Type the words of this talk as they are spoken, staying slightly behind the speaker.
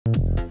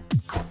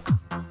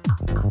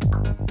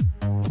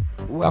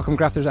Welcome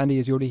crafters,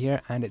 andyisyoda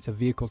here, and it's a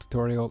vehicle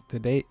tutorial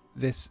today.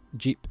 This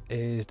Jeep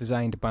is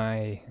designed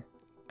by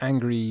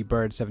Angry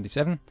Bird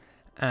 77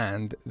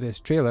 and this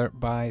trailer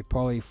by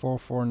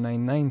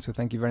Polly4499, so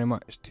thank you very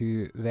much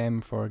to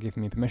them for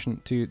giving me permission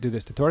to do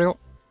this tutorial,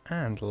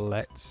 and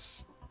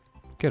let's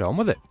get on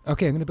with it.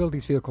 Okay, I'm going to build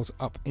these vehicles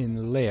up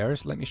in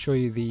layers. Let me show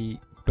you the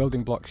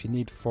building blocks you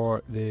need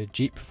for the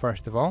Jeep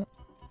first of all.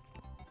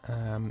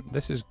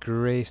 This is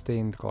grey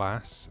stained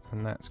glass,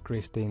 and that's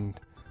grey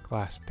stained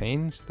glass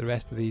panes. The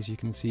rest of these you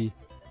can see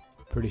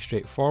pretty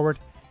straightforward,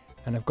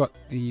 and I've got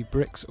the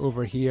bricks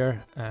over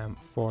here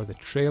for the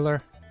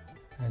trailer.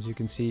 As you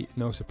can see,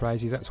 no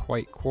surprises, that's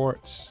white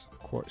quartz,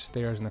 quartz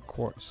stairs and a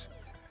quartz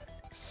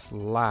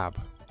slab.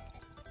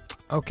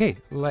 Okay,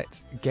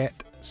 let's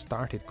get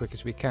started quick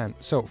as we can.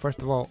 So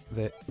first of all,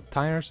 the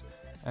tires,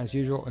 as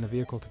usual in a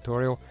vehicle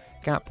tutorial,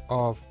 gap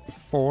of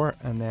 4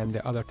 and then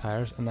the other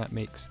tires, and that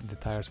makes the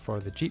tires for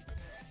the Jeep.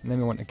 And then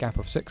we want a gap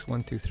of 6,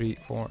 1, 2, 3,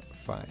 4,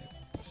 5,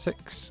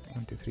 6,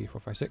 1, 2, 3,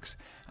 4, 5, 6,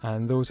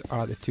 and those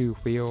are the 2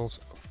 wheels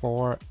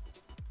for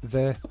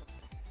the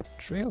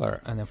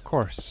trailer. And of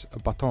course,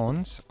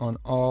 buttons on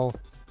all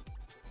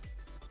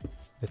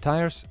the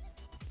tires,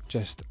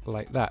 just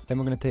like that. Then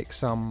we're going to take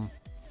some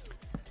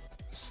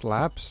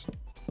slabs,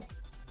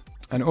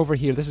 and over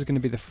here, this is going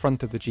to be the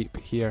front of the Jeep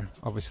here,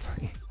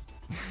 obviously,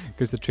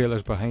 because the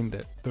trailer's behind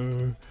it.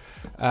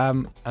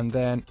 And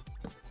then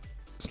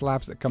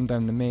slabs that come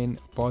down the main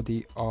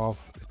body of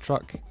the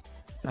truck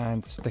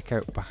and stick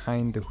out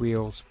behind the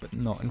wheels but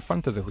not in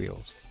front of the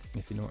wheels,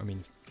 if you know what I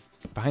mean.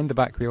 Behind the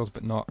back wheels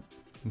but not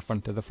in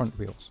front of the front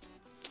wheels.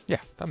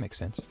 Yeah, that makes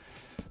sense.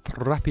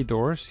 Trappy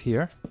doors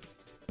here,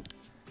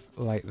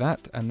 like that,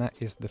 and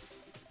that is the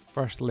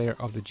first layer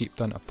of the Jeep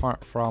done,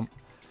 apart from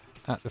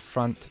at the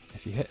front.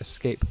 If you hit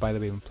escape, by the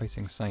way, when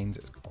placing signs,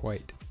 it's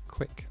quite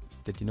quick.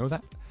 Did you know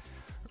that?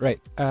 Right,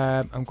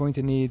 I'm going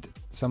to need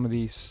some of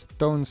these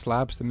stone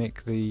slabs to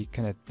make the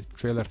kind of the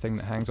trailer thing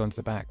that hangs onto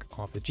the back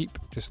of the Jeep,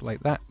 just like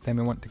that. Then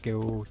we want to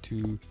go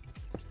to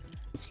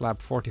slab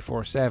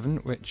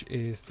 44.7, which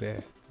is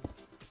the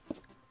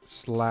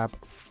slab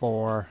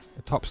for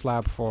the top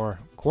slab for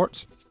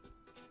quartz,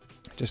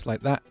 just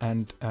like that.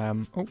 And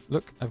oh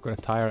look, I've got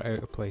a tire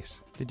out of place.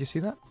 Did you see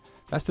that?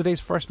 That's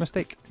today's first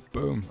mistake.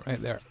 Boom, right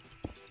there.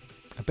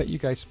 I bet you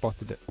guys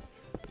spotted it,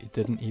 but you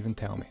didn't even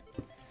tell me.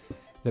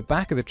 The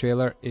back of the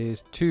trailer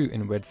is 2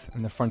 in width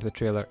and the front of the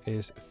trailer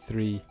is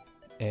 3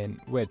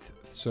 in width.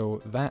 So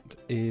that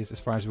is as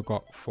far as we've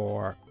got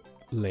for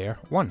layer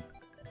 1.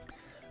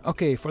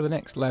 Okay, for the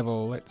next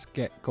level, let's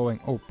get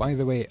going. Oh, by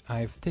the way,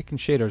 I've taken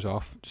shaders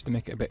off just to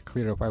make it a bit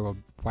clearer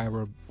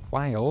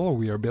while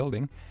we are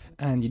building.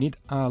 And you need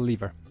a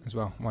lever as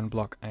well. One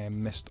block I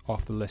missed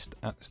off the list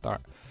at the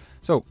start.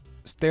 So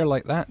stair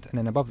like that, and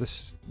then above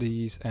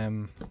these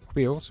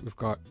wheels we've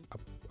got a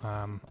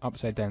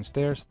upside down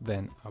stairs,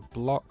 then a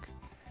block,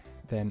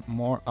 then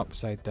more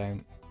upside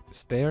down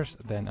stairs,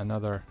 then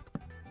another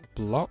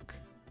block,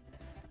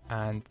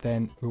 and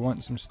then we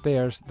want some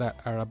stairs that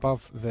are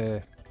above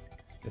the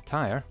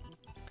tire,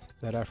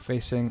 that are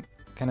facing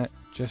kind of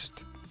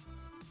just,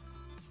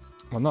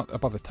 well, not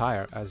above the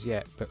tire as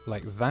yet, but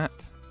like that.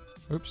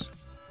 Oops,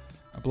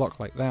 a block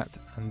like that,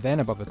 and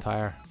then above the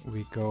tire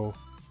we go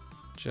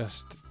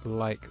just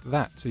like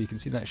that. So you can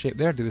see that shape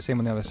there. Do the same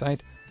on the other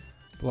side.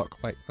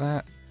 Block like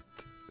that.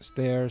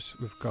 Stairs,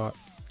 we've got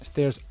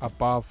stairs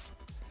above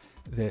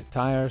the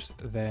tires,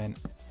 then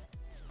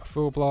a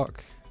full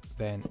block,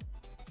 then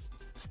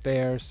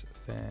stairs,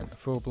 then a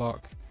full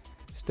block,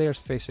 stairs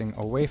facing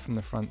away from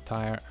the front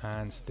tire,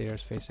 and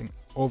stairs facing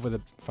over the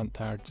front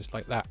tire, just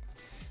like that.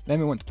 Then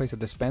we want to place a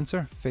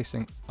dispenser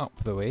facing up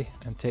the way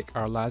and take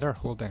our ladder,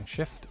 hold down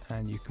shift,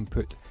 and you can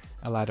put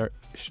a ladder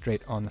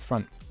straight on the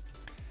front.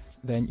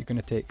 Then you're going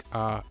to take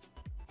a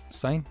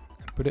sign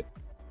and put it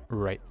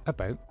right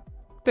about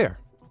there.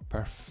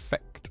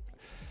 Perfect.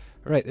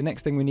 Right, the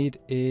next thing we need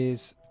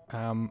is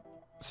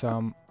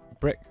some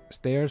brick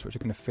stairs, which are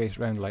going to face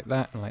round like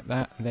that and like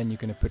that, and then you're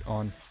going to put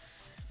on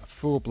a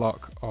full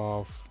block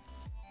of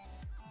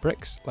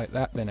bricks like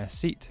that, then a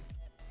seat,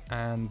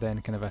 and then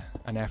kind of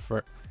an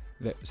effort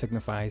that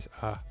signifies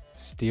a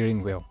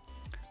steering wheel.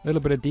 A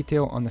little bit of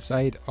detail on the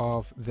side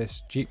of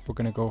this Jeep. We're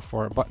going to go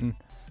for a button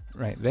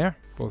right there,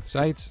 both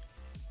sides,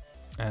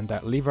 and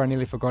that lever I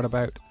nearly forgot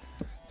about.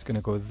 It's going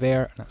to go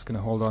there, and that's going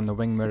to hold on the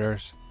wing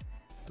mirrors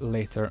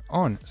later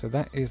on. So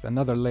that is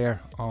another layer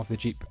of the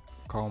Jeep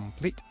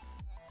complete.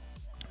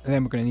 And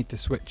then we're going to need to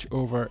switch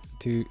over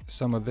to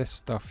some of this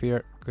stuff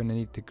here. We're going to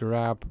need to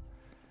grab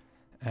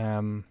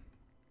a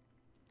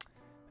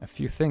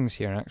few things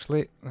here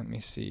actually. Let me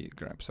see,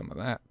 grab some of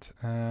that.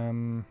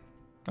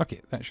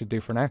 Okay, that should do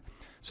for now.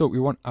 So we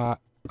want a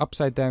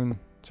upside down,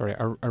 sorry,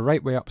 a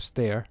right way up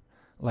stair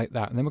like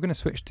that, and then we're going to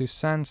switch to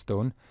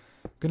sandstone.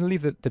 We're going to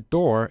leave the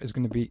door is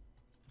going to be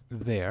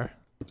there,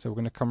 so we're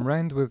going to come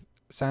round with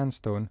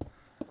sandstone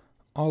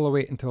all the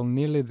way until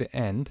nearly the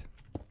end,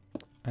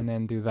 and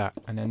then do that,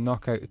 and then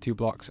knock out the 2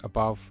 blocks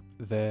above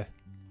the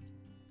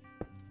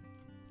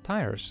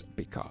tires,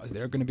 because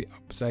they're going to be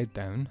upside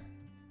down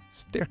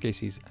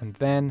staircases, and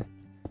then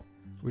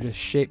we just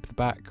shape the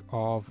back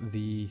of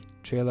the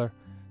trailer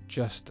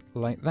just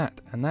like that,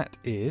 and that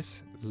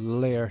is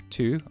layer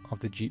 2 of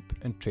the Jeep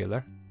and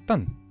trailer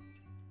done.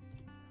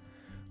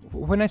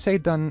 When I say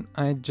done,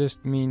 I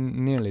just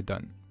mean nearly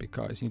done,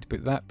 because you need to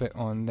put that bit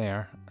on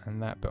there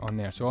and that bit on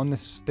there. So on the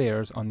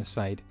stairs on the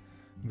side,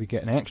 we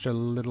get an extra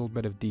little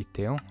bit of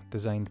detail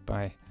designed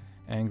by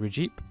Angry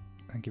Jeep.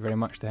 Thank you very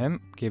much to him,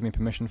 gave me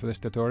permission for this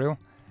tutorial,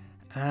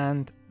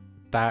 and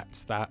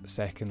that's that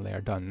second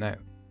layer done now.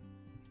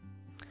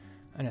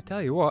 And I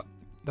tell you what,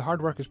 the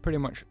hard work is pretty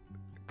much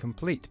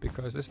complete,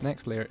 because this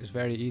next layer is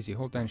very easy.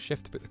 Hold down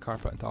shift to put the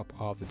carpet on top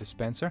of the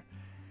dispenser,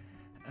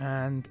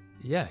 and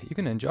yeah, you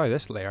can enjoy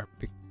this layer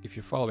if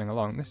you're following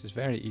along. This is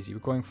very easy.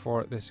 We're going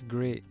for this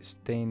grey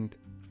stained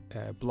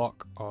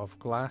block of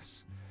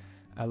glass,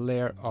 a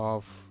layer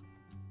of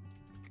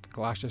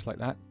glass just like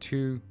that,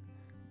 2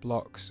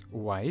 blocks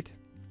wide,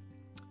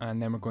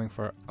 and then we're going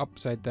for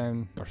upside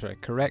down, or sorry,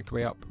 correct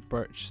way up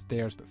birch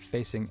stairs but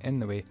facing in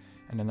the way,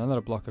 and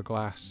another block of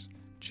glass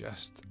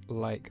just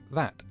like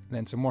that.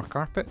 Then some more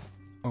carpet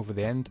over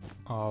the end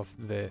of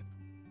the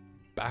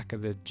back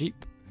of the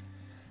Jeep,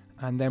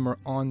 and then we're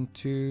on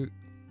to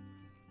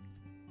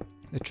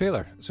the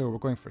trailer. So we're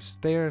going for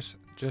stairs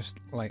just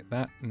like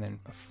that, and then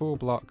a full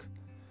block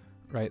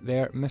right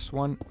there, miss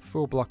one,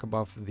 full block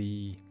above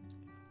the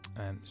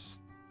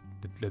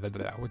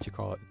what do you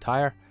call it, the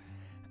tire,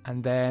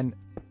 and then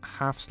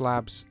half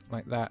slabs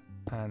like that,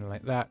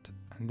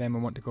 and then we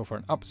want to go for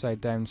an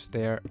upside down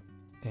stair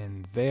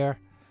in there,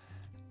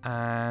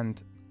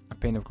 and a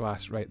pane of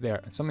glass right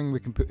there. And something we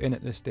can put in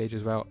at this stage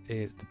as well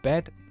is the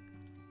bed,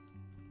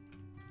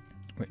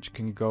 which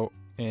can go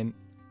in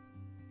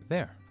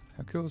there.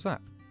 How cool is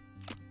that?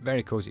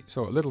 Very cozy.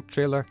 So a little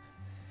trailer.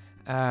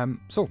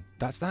 So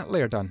that's that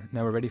layer done.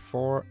 Now we're ready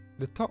for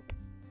the top,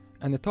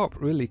 and the top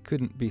really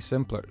couldn't be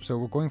simpler. So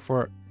we're going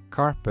for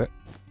carpet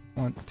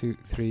 1, 2,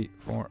 3,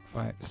 4,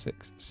 5,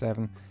 6,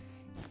 7,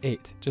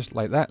 8, just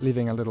like that,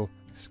 leaving a little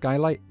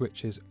skylight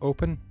which is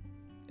open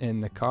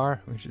in the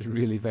car, which is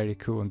really very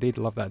cool indeed.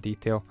 Love that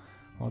detail.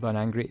 Well done,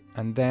 Angry.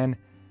 And then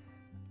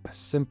a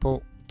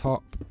simple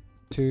top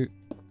to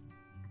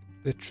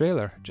the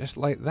trailer just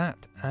like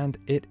that, and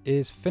it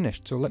is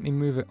finished. So let me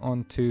move it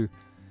onto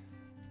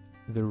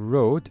the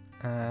road,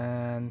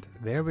 and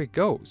there we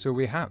go. So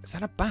we have, is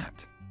that a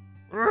bat?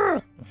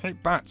 Urgh, I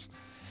hate bats.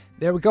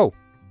 There we go.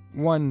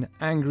 One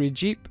Angry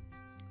Jeep,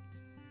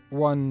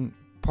 one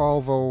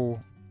Polvo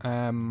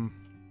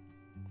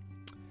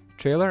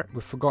trailer.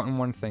 We've forgotten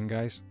one thing,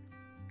 guys,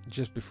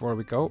 just before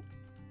we go.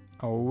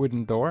 A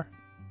wooden door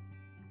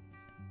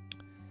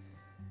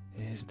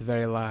is the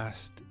very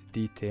last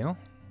detail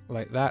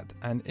like that,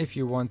 and if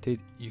you wanted,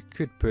 you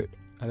could put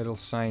a little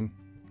sign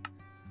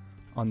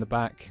on the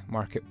back,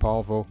 mark it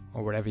Polvo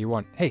or whatever you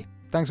want. Hey,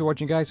 thanks for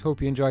watching, guys.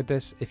 Hope you enjoyed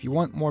this. If you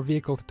want more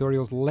vehicle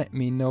tutorials, let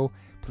me know.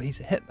 Please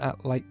hit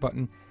that like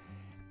button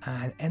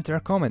and enter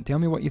a comment. Tell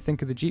me what you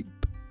think of the Jeep.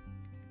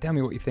 Tell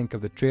me what you think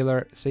of the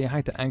trailer. Say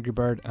hi to Angry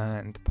Bird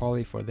and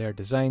Polly for their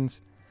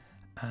designs,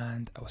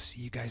 and I will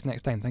see you guys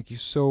next time. Thank you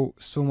so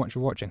much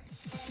for watching.